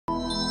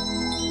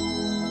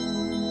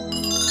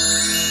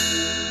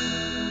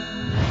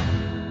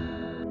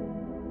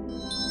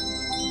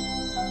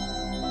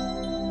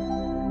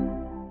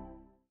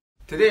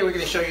Today we're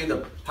going to show you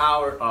the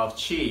power of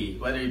Qi.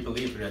 Whether you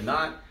believe it or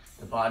not,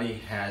 the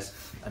body has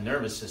a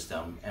nervous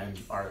system, and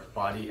our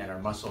body and our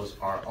muscles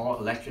are all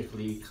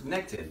electrically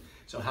connected.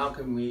 So how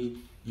can we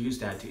use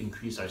that to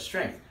increase our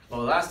strength?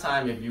 Well, last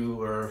time, if you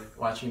were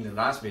watching the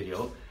last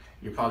video,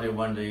 you're probably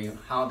wondering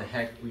how the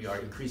heck we are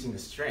increasing the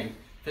strength,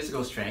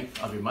 physical strength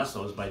of your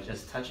muscles by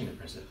just touching the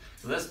person.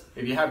 So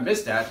if you have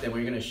missed that, then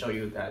we're going to show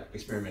you that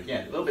experiment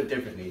again, a little bit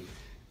differently.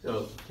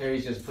 So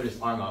Terry's just put his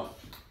arm out,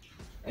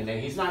 and then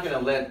he's not going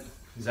to let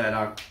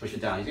Zadok push it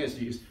down. He's going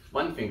to use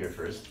one finger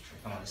first.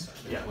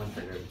 Yeah, one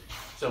finger.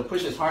 So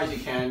push as hard as you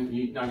can.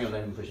 You're not going to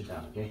let him push it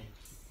down, okay?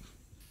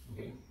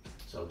 Okay.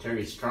 So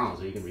Terry's strong,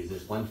 so you can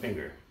resist one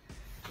finger.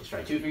 Let's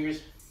try 2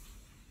 fingers.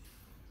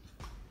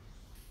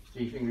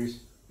 3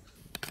 fingers.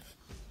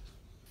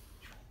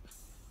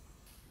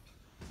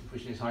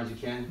 Push it as hard as you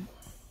can.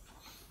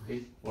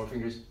 Okay, 4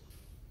 fingers.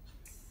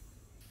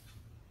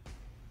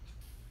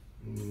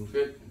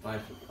 Good.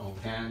 5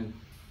 hand.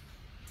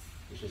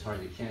 Push as hard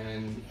as you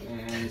can.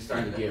 And it's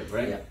starting to give,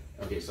 right? Yeah.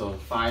 Okay, so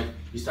 5,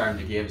 you're starting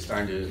to give,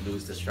 starting to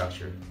lose the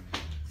structure.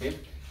 Okay,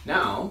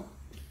 now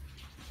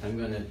I'm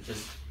going to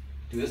just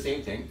do the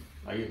same thing.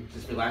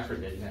 Just relax for a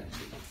bit, and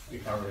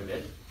recover a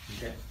bit.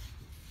 Okay.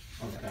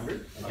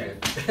 Recovered? Okay.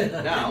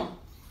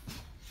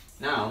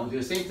 Now we'll do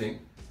the same thing.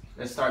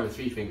 Let's start with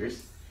 3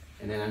 fingers,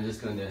 and then I'm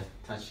just going to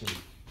touch him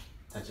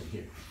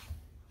here.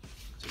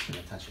 Just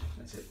going to touch him.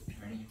 That's it.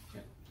 Ready?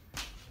 Yeah.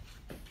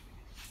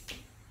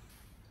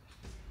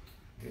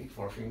 Okay,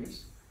 4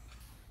 fingers.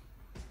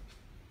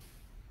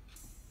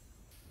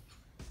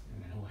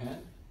 And then whole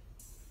hand.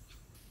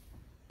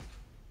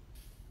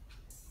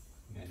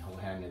 And then whole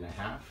hand and a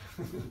half.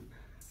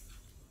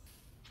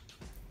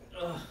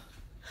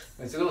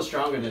 It's a little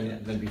stronger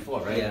than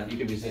before, right? Yeah. You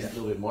can resist a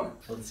little bit more.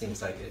 Well, it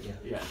seems like it, yeah.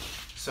 Yeah.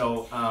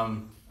 So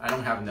I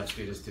don't have enough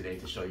scooters today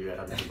to show you at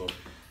other people.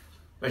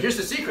 But here's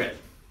the secret.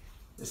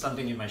 There's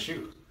something in my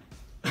shoe.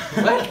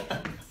 What?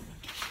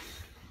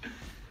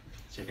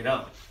 Check it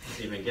out. Let's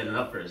see if I can get it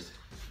up first.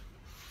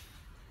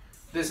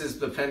 This is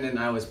the pendant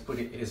I was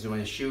putting, is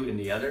my shoe in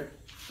the other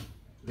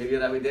video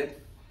that we did.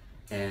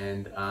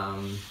 And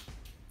I'm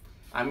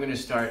going to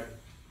start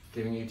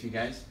giving it to you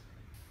guys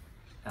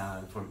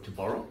to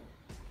borrow.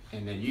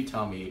 And then you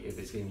tell me if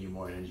it's giving you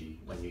more energy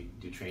when you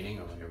do training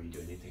or whenever you do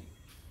anything.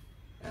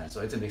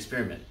 So it's an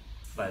experiment.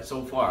 But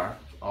so far,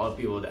 all the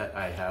people that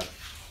I have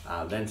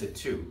lent it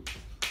to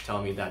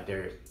tell me that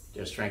their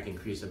strength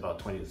increased about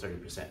 20 to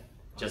 30%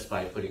 just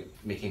by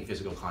making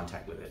physical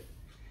contact with it.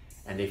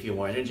 And they feel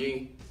more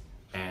energy,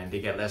 and they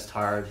get less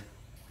tired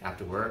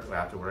after work or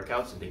after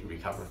workouts, and they can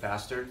recover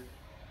faster.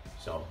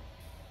 So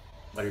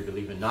whether you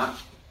believe it or not,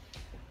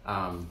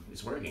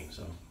 it's working.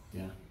 So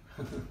yeah.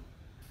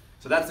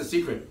 So that's the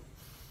secret.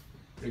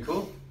 Pretty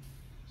cool.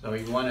 So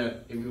if you want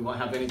to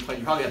have any questions,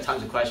 you probably have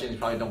tons of questions. You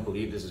probably don't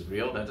believe this is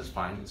real. That's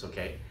fine. It's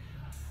okay.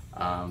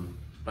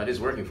 But it's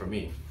working for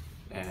me,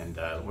 and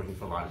working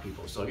for a lot of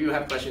people. So if you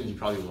have questions, you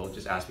probably will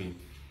just ask me,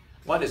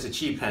 what is a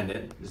Qi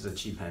pendant? This is a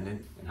Qi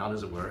pendant, and how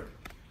does it work?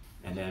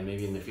 And then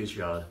maybe in the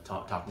future I'll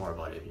talk more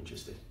about it if you're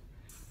interested.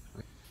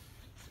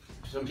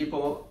 Some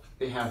people,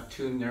 they have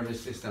 2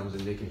 nervous systems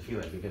and they can feel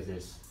it because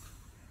it's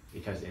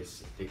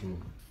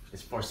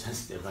force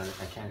sensitive.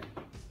 I can't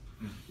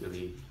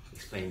really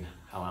explain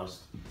how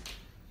else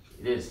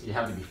it is. You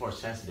have to be force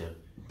sensitive.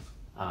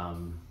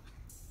 Qigong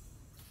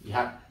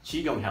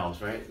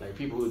helps, right? Like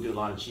people who do a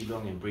lot of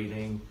Qigong and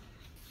breathing,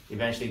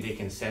 eventually they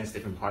can sense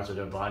different parts of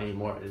their body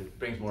more. It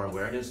brings more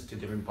awareness to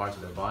different parts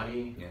of their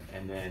body. Yeah.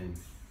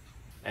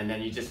 And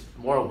then you're just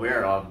more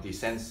aware of the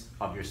sense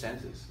of your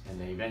senses, and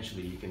then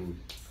eventually you can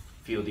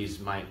feel these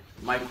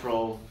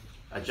micro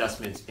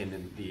adjustments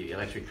in the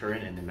electric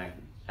current and the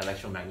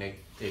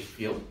electromagnetic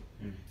field.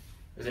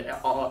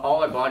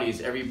 All our bodies,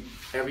 every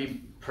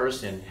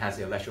person has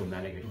the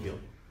electromagnetic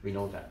field. We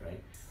know that, right?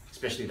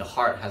 Especially the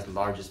heart has the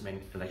largest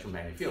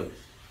electromagnetic field.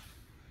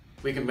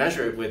 We can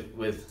measure it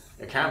with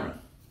a camera.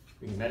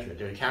 We can measure it.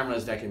 There are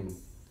cameras that can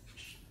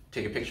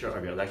take a picture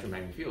of your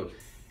electromagnetic field,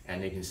 and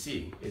they can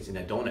see it's in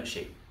a donut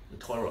shape, the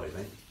toroid,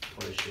 right?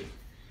 Toroid shape.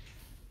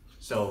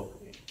 So,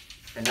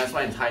 and that's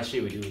why in Tai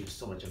Chi we do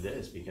so much of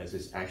this, because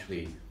it's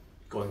actually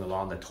going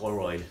along the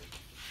toroid,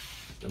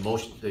 the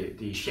motion,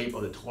 the shape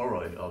of the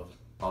toroid of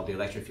the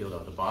electric field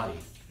of the body.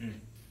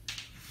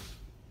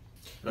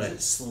 Is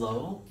it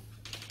slow?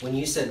 When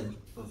you said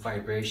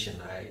vibration,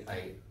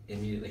 I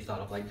immediately thought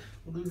of like,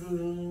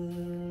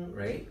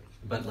 right?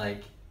 But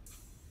like,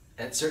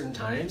 at certain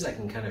times, I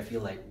can kind of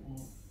feel like...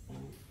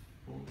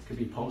 Could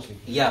be pulsing.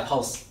 Yeah,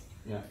 pulse.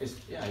 Yeah, it's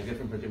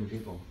different for different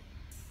people.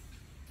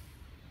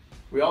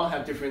 We all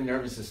have different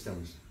nervous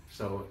systems,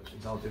 so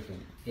it's all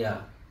different.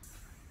 Yeah.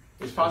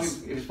 It's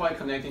probably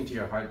connecting to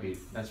your heartbeat.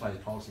 That's why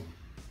it's pulsing.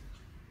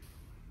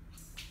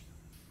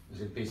 Is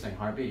it based on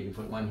heartbeat? You can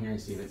put one here and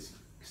see if it's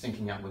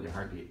syncing up with your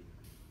heartbeat.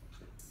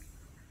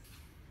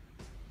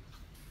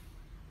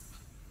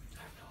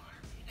 I have no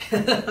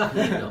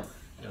heartbeat. No,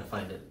 I gotta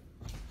find it.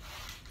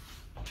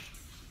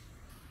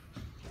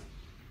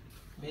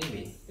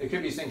 Maybe. It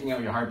could be syncing up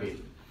with your heartbeat.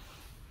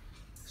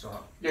 So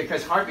Yeah,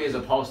 because heartbeat is a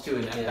pulse too,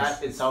 and Yes.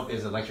 that itself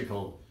is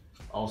electrical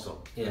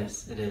also.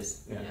 Yes, it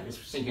is. Yeah, Yeah. it's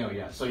syncing out,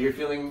 yeah. So you're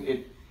feeling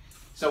it.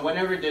 So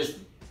whenever there's,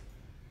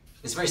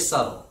 It's very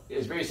subtle.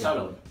 it's very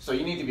subtle. So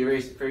you need to be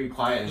very, very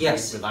quiet and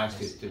Yes. very relaxed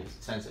Yes. to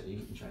sense it. You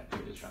can try,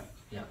 give it a try.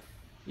 Yeah.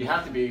 You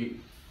have to be,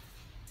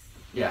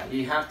 yeah,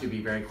 you have to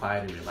be very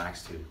quiet and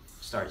relaxed to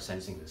start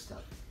sensing this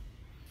stuff.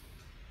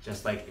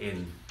 Just like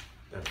in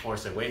The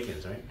Force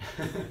Awakens, right?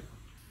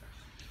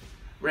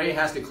 Rey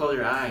has to close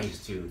her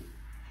eyes to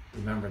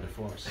remember the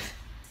Force.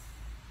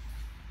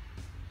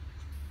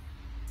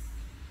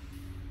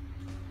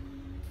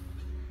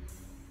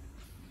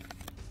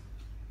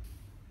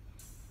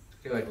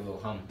 I feel like a little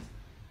hum.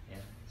 Yeah,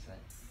 it's like,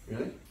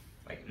 Really?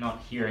 like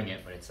not hearing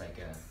it, but it's like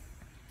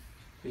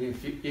a You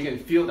can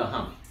feel the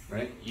hum,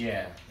 right?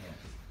 yeah.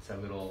 It's a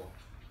little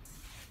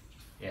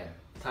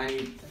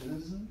Tiny.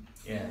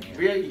 yeah.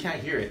 Really, you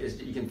can't hear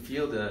it. You can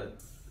feel the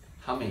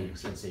humming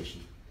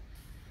sensation.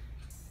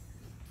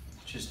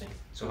 Interesting.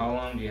 So how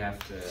long do you have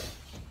to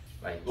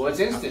like? Well, it's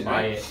instant, apply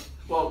right? it?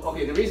 Well,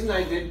 okay. The reason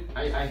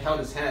I held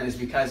his hand is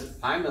because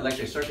I'm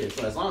electric circuit.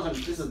 So as long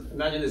as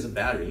imagine this is a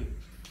battery.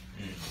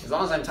 As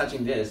long as I'm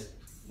touching this,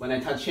 when I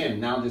touch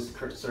him, now this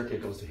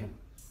circuit goes to him,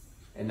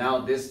 and now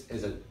this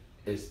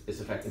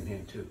is affecting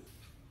him too.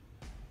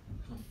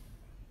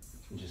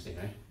 Interesting,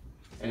 right?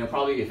 And it'll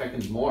probably affect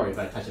him more if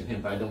I touch him,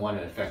 but I don't want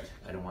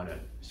to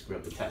screw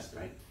up the test,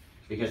 right?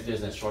 Because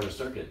there's a shorter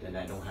circuit, and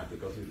I don't have to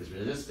go through this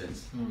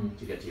resistance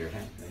to get to your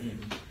hand,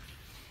 right?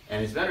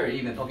 And it's better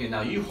even, okay,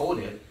 now you hold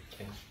it,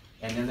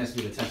 and then let's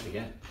do the test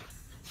again.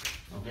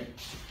 Okay?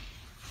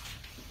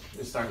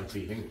 Let's start with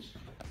 3 fingers.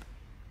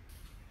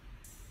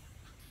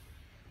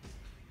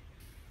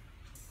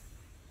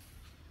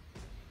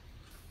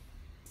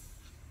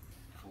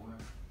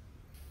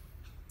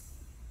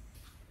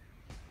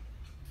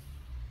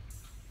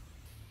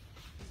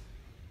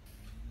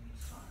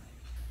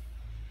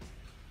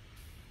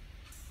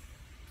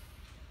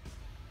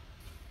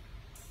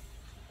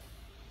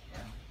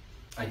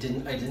 I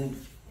didn't,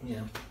 you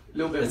know. A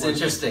little bit That's more.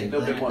 interesting. A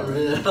little bit more.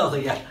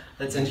 Right? Yeah,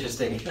 that's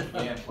interesting.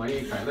 Yeah, why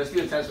don't you try? Let's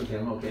do a test with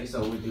him, okay?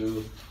 So we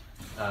do,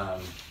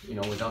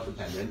 without the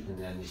pendant,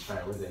 and then let's try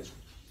it with it.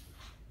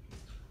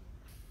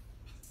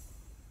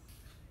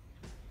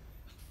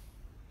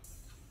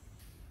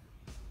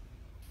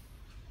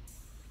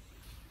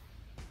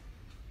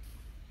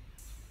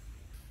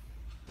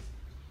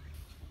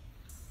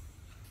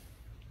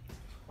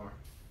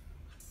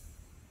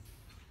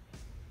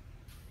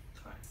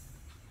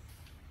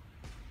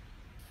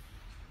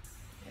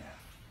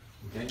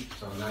 Okay,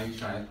 so now you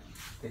try it.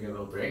 Take a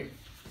little break.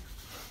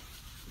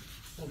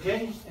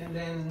 Okay, and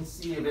then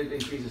see if it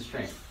increases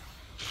strength.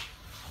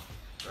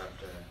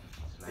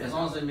 As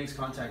long as it makes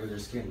contact with your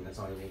skin, that's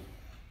all you need.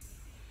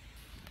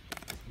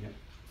 Yep.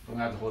 Don't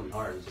have to hold it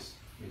hard, just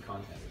make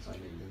contact, that's all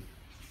you need to do.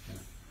 Yeah.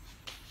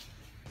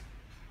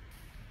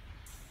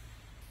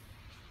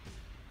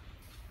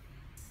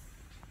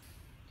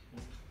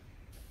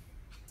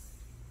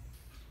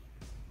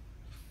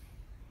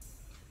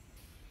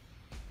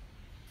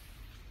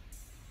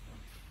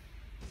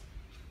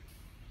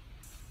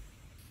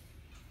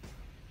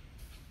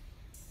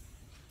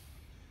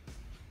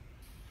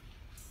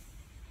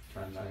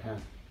 Try another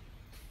hand.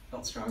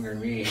 Felt stronger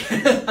than me. You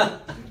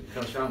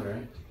feel stronger,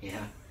 right?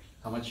 Yeah,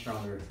 How much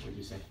stronger would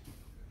you say?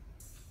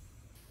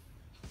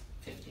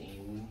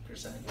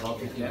 15%. Well,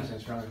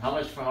 15% stronger. How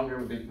much stronger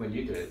would it when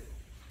you do it?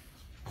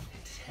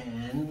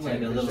 10,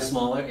 like a little 10%?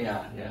 smaller.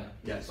 Yeah.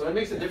 Yeah, so it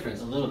makes a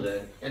difference. A little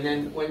bit. And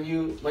then when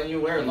you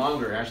wear it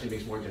longer, it actually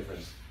makes more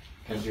difference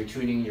because you're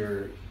tuning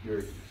you're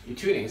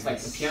tuning. It's like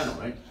a piano,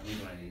 right? I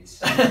need one of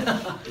these.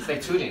 It's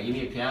like tuning. You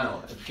need a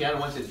piano. A piano,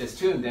 once it's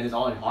tuned, then it's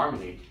all in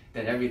harmony.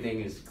 Then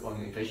everything is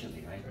going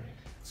efficiently, right?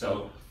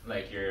 So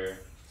like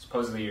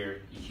supposedly you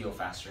heal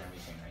faster and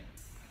everything, right?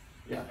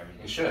 Yeah,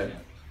 Everything. it should.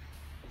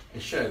 Yeah.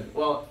 It should.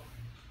 Well,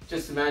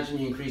 just imagine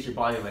you increase your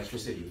body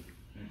electricity.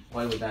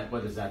 What does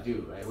that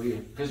do, right?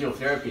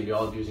 Physiotherapy, they're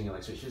all using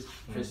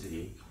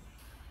electricity.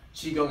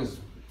 Qigong is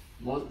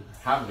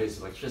half of it is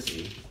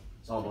electricity.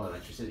 It's all about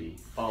electricity,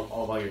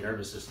 all about your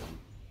nervous system.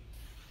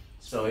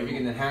 So if you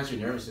can enhance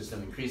your nervous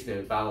system, increase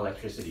the bowel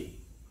electricity.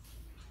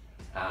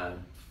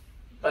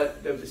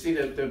 But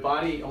the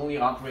body only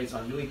operates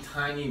on really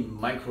tiny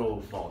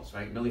microvolts,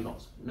 right?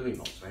 Millivolts,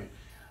 right?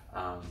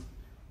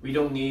 We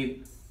don't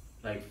need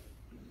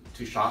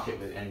to shock it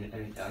with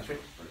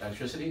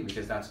electricity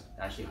because that's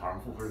actually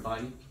harmful for the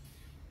body.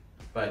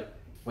 But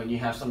when you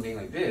have something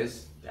like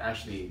this, it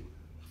actually,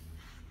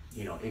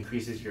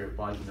 increases your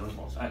body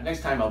millivolts.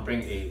 Next time I'll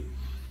bring a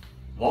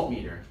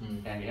voltmeter,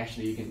 and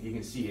actually you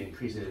can see it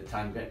increase it a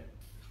tiny bit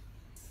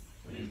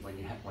when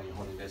you're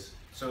holding this.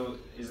 So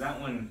is that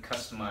one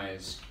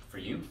customized for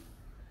you?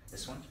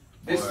 This one?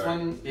 This Or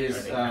one is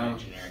are they kind of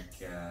generic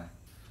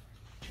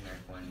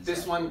ones. this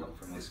that one- work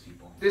for most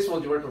people. This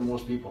will work for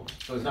most people,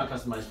 so it's not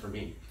customized for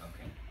me.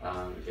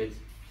 Okay.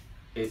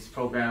 It's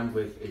programmed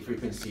with a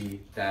frequency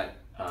that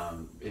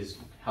is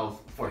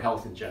for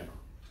health in general,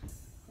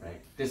 right?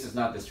 right? This is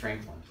not the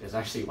strength one. There's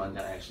actually one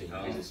that actually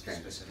increases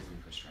strength. Specifically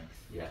for strength.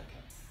 Yeah.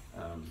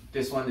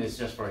 This one is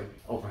just for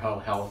overall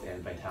health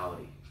and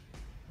vitality.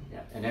 Yeah,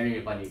 and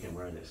everybody can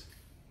wear this.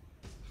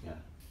 Yeah.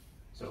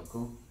 So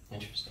cool.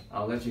 Interesting.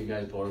 I'll let you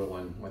guys borrow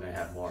one when I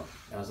have more.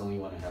 That's the only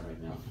one I have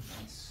right now.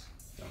 Nice.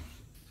 So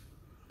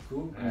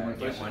cool. Any more Get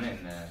questions? one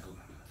and go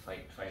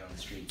fight on the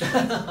street.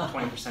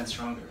 20%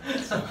 stronger. Right?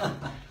 So,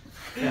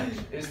 Yeah,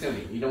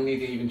 instantly. You don't need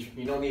to even.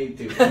 You don't need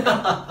to.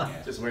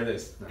 yeah. Just wear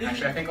this. No.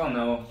 Actually, I think I'll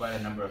know by the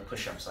number of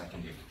push-ups I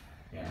can do.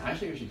 Yeah,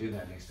 actually, we should do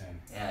that next time.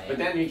 Yeah. But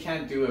then you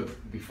can't do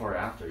it before or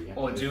after. You have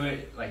Well, to do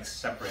it like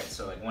separate.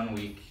 So like 1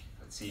 week,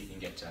 let's see if you can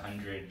get to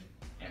 100,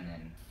 and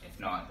then if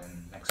not, then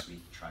next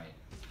week try it.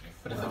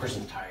 But if the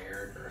person's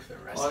tired or if they're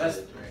rested, Well, that's-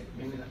 right?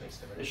 Maybe that makes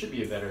a It difference. should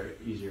be a better,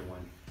 easier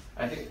one.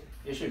 I think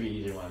it should be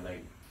easier one.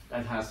 Like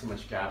that has too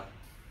much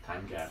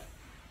time gap,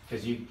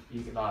 because a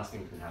lot of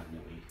things can happen in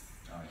a week.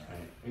 Oh yeah.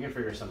 Right? We can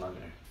figure some other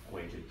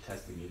way to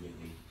test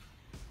immediately.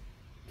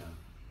 Yeah.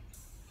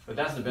 But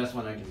that's the best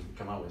one I can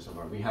come up with so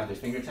far. We have the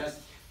finger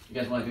test. You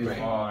guys want to do Right.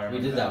 the Oh, I We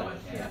remember did that one.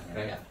 Yeah. Yeah.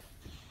 Okay. Yeah.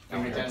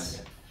 finger Okay.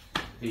 test?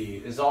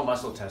 It's all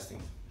muscle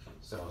testing.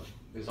 So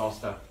it's all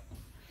stuff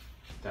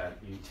that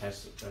you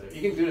test.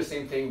 You can do the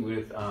same thing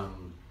with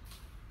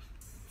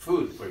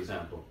food, for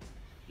example.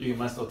 You can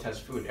muscle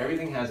test food.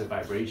 Everything has a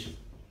vibration.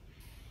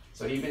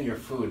 So even your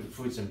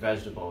fruits and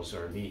vegetables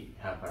or meat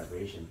have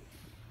vibration.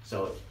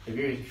 So if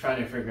you're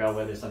trying to figure out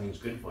whether something's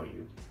good for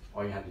you,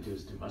 all you have to do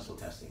is do muscle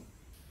testing.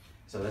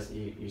 So let's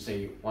you say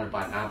you want to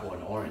buy an apple or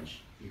an orange.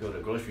 You go to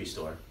the grocery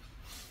store,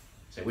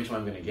 say which one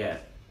I'm going to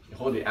get. You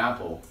hold the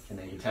apple and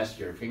then you test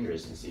your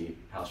fingers and see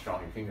how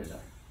strong your fingers are.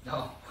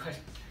 Oh, what?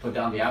 Put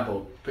down the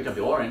apple, pick up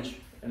the orange,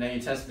 and then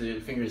you test the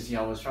fingers to see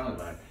how strong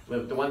they are.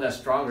 But the one that's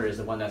stronger is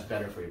the one that's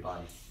better for your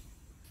body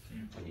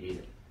when you eat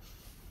it.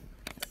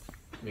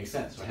 Makes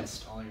sense, right?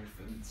 Test all your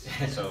foods.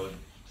 So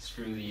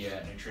screw the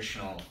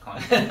nutritional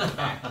content.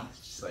 It's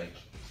just like.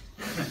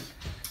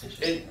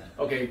 It,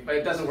 okay, but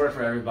it doesn't work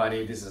for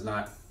everybody. This is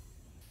not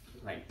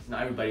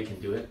everybody can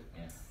do it.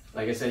 Yeah.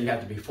 Like I said, you have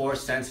to be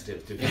force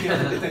sensitive to be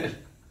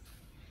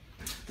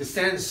to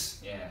sense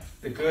Yeah.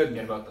 the good,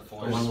 Forget about the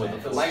force. One with man.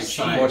 the It's light just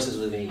side. Forces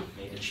with me.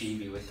 Made a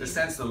chibi with to you.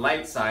 sense the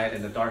light side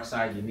and the dark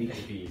side. You need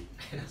to be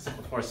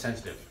force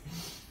sensitive.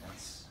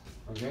 That's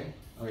Okay.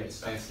 Okay.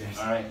 Thanks, guys.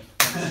 all right.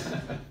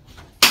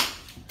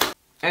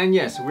 And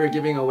yes, we're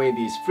giving away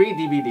these free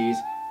DVDs,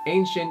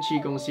 Ancient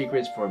Qigong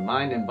Secrets for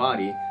Mind and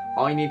Body.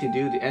 All you need to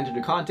do to enter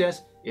the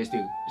contest is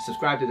to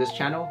subscribe to this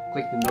channel,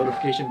 click the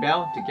notification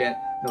bell to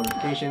get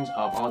notifications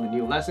of all the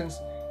new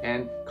lessons,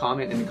 and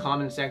comment in the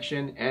comment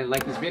section and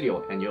like this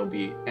video, and you'll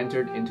be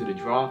entered into the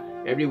draw.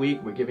 Every week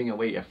we're giving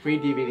away a free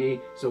DVD,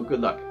 so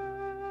good luck.